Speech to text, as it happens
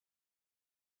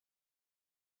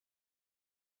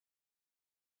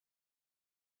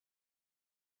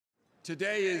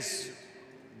Today is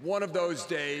one of those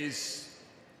days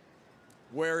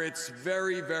where it's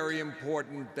very, very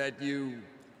important that you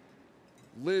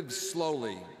live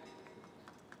slowly.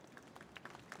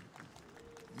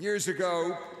 Years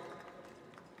ago,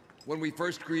 when we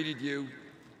first greeted you,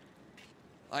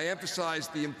 I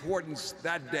emphasized the importance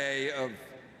that day of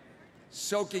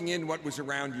soaking in what was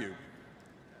around you.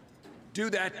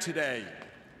 Do that today.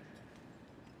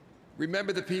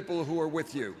 Remember the people who are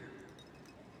with you.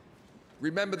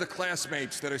 Remember the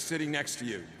classmates that are sitting next to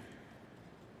you.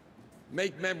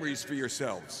 Make memories for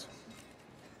yourselves.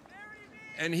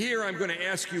 And here I'm going to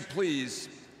ask you, please,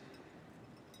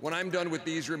 when I'm done with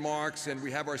these remarks and we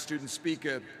have our student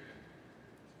speaker,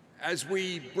 as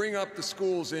we bring up the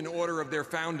schools in order of their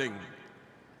founding,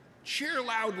 cheer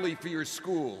loudly for your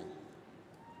school.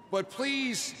 But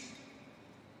please,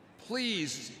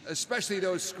 especially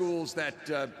those schools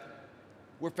that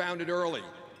were founded early,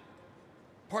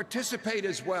 participate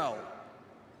as well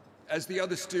as the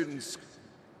other students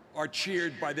are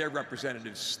cheered by their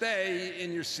representatives. Stay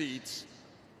in your seats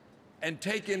and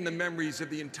take in the memories of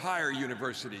the entire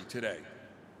university today.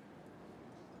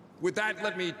 With that,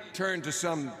 let me turn to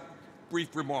some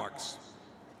brief remarks.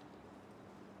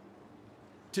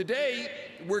 Today,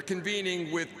 we're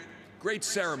convening with great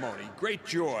ceremony, great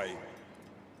joy.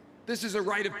 This is a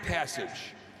rite of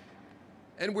passage,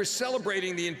 and we're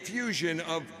celebrating the infusion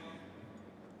of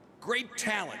great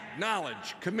talent,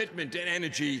 knowledge, commitment, and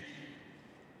energy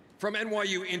from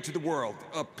NYU into the world,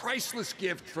 a priceless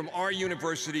gift from our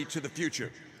university to the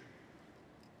future.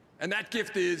 And that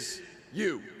gift is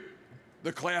you,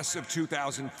 the class of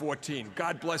 2014.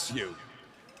 God bless you.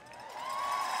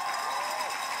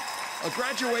 A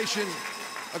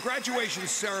graduation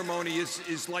ceremony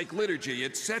is like liturgy.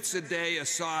 It sets a day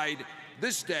aside,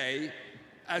 this day,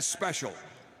 as special.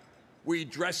 We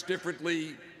dress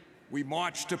differently. We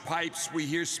march to pipes, we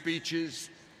hear speeches.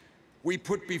 We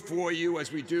put before you,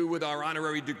 as we do with our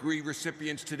honorary degree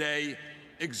recipients today,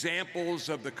 examples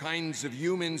of the kinds of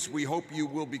humans we hope you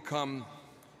will become.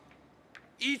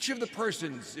 Each of the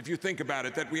persons, if you think about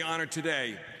it, that we honor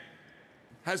today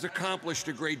has accomplished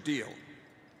a great deal.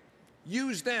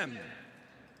 Use them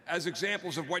as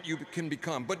examples of what you can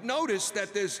become. But notice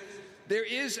that there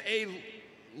is a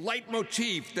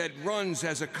leitmotif that runs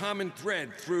as a common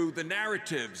thread through the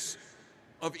narratives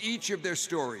of each of their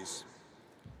stories.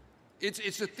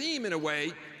 It's a theme, in a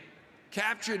way,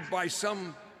 captured by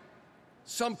some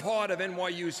part of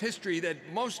NYU's history that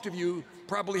most of you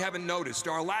probably haven't noticed.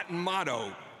 Our Latin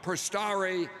motto, per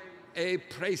stare e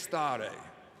prestare,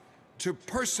 to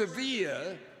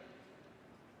persevere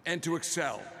and to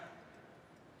excel.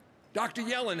 Dr.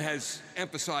 Yellen has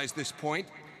emphasized this point,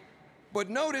 but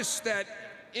notice that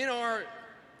in our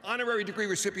honorary degree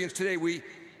recipients today, we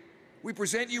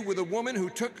present you with a woman who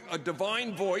took a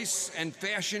divine voice and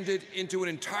fashioned it into an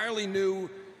entirely new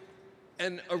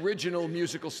and original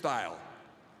musical style.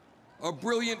 A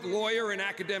brilliant lawyer and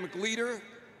academic leader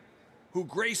who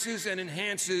graces and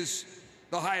enhances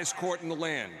the highest court in the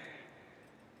land.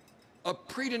 A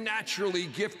preternaturally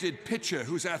gifted pitcher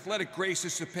whose athletic grace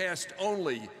is surpassed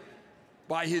only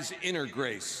by his inner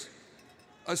grace.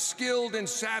 A skilled and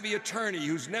savvy attorney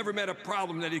who's never met a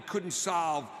problem that he couldn't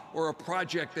solve or a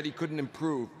project that he couldn't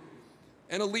improve.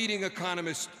 And a leading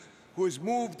economist who has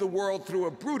moved the world through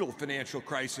a brutal financial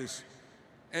crisis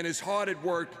and is hard at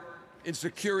work in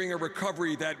securing a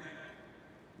recovery that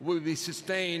will be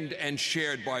sustained and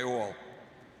shared by all.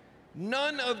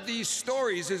 None of these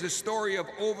stories is a story of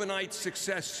overnight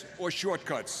success or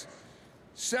shortcuts.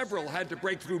 Several had to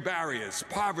break through barriers,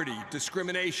 poverty,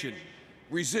 discrimination,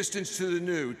 resistance to the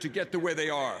new to get to where they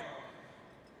are.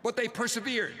 But they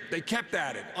persevered, they kept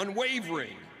at it,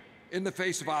 unwavering in the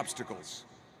face of obstacles.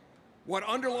 What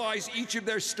underlies each of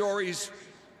their stories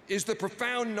is the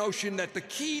profound notion that the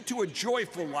key to a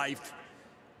joyful life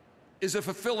is a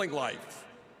fulfilling life,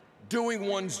 doing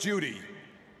one's duty,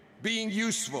 being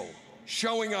useful,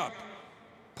 showing up,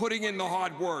 putting in the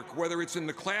hard work, whether it's in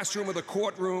the classroom or the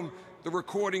courtroom, the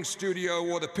recording studio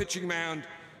or the pitching mound,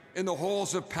 in the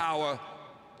halls of power,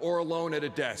 or alone at a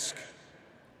desk.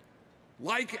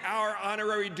 Like our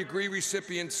honorary degree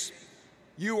recipients,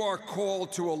 you are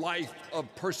called to a life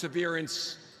of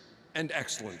perseverance and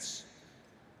excellence.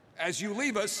 As you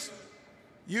leave us,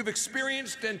 you've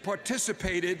experienced and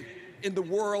participated in the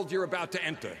world you're about to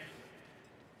enter.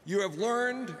 You have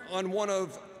learned on one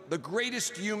of the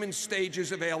greatest human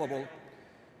stages available,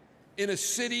 in a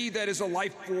city that is a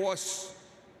life force,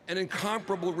 an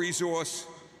incomparable resource,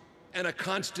 and a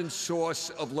constant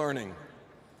source of learning.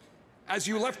 As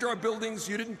you left our buildings,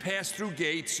 you didn't pass through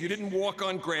gates, you didn't walk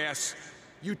on grass,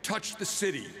 you touched the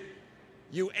city.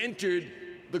 you entered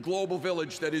the global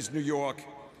village that is New York,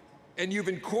 and you've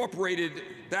incorporated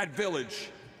that village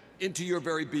into your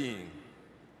very being.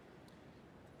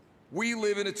 We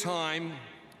live in a time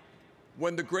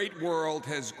when the great world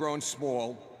has grown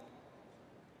small.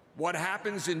 What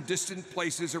happens in distant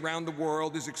places around the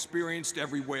world is experienced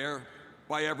everywhere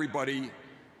by everybody,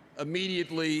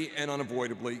 immediately and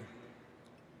unavoidably.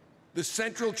 The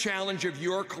central challenge of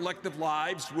your collective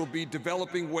lives will be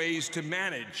developing ways to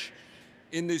manage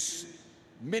in this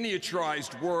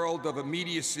miniaturized world of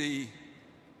immediacy,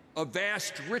 a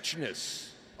vast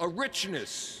richness, a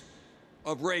richness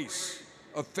of race,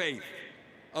 of faith,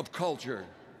 of culture,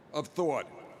 of thought.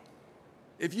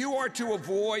 If you are to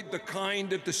avoid the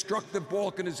kind of destructive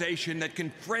balkanization that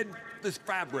can thread the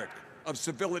fabric of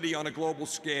civility on a global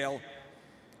scale,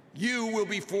 you will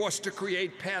be forced to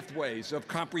create pathways of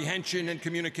comprehension and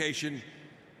communication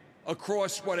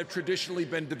across what have traditionally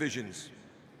been divisions.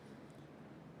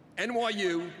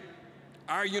 NYU,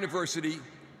 our university,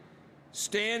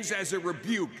 stands as a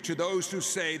rebuke to those who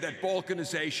say that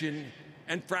balkanization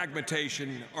and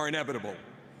fragmentation are inevitable.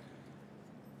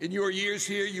 In your years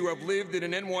here, you have lived in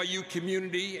an NYU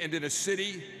community and in a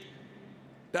city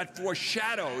that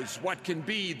foreshadows what can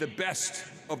be the best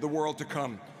of the world to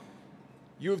come.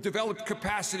 You have developed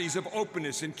capacities of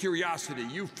openness and curiosity.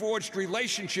 You've forged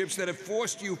relationships that have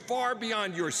forced you far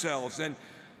beyond yourselves and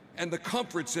the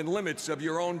comforts and limits of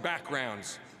your own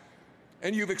backgrounds.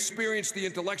 And you've experienced the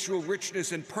intellectual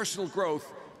richness and personal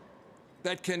growth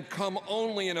that can come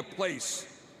only in a place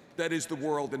that is the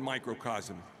world in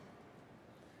microcosm.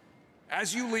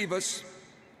 As you leave us,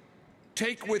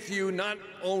 take with you not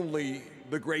only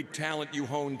the great talent you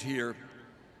honed here,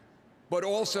 but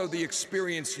also the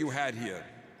experience you had here.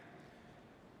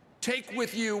 Take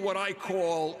with you what I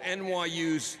call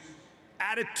NYU's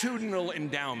attitudinal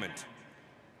endowment,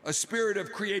 a spirit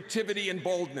of creativity and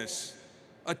boldness,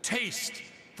 a taste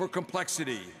for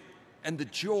complexity, and the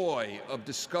joy of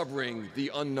discovering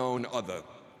the unknown other.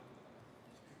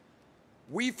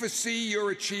 We foresee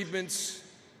your achievements,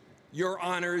 your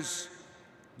honors,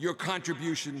 your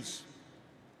contributions,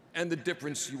 and the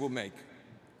difference you will make.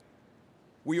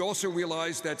 We also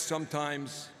realize that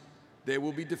sometimes there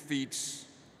will be defeats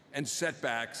and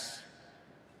setbacks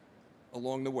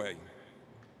along the way.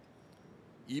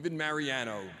 Even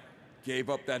Mariano gave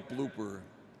up that blooper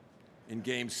in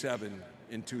Game 7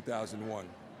 in 2001.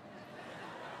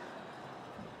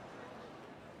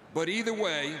 But either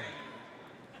way,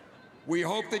 we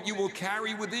hope that you will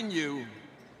carry within you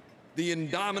the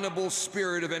indomitable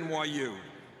spirit of NYU.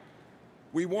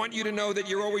 We want you to know that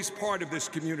you're always part of this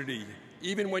community,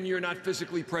 even when you're not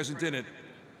physically present in it.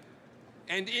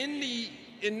 And in the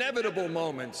inevitable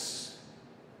moments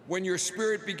when your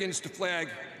spirit begins to flag,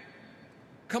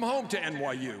 come home to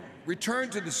NYU, return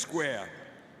to the square,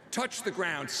 touch the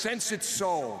ground, sense its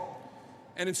soul,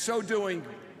 and in so doing,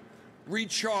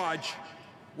 recharge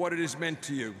what it has meant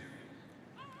to you.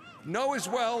 Know as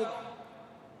well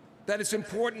that it's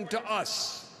important to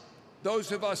us,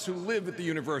 those of us who live at the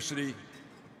university,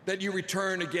 that you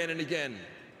return again and again.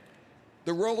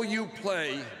 The role you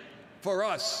play for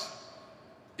us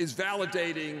is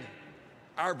validating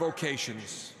our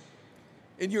vocations.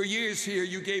 In your years here,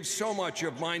 you gave so much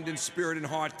of mind and spirit and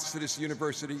heart to this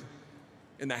university,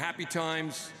 in the happy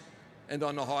times and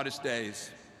on the hardest days.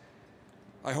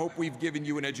 I hope we've given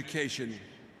you an education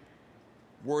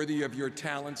worthy of your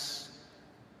talents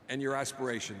and your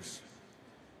aspirations.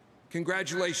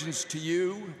 Congratulations to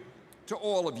you, to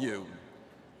all of you,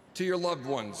 to your loved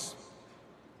ones.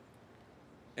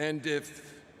 And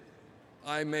if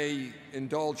I may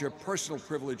indulge a personal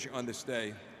privilege on this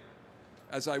day,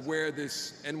 as I wear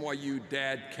this NYU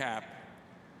Dad cap,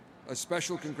 a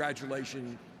special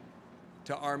congratulations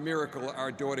to our miracle,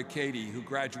 our daughter Katie, who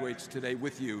graduates today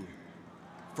with you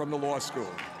from the law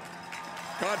school.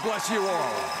 God bless you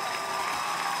all.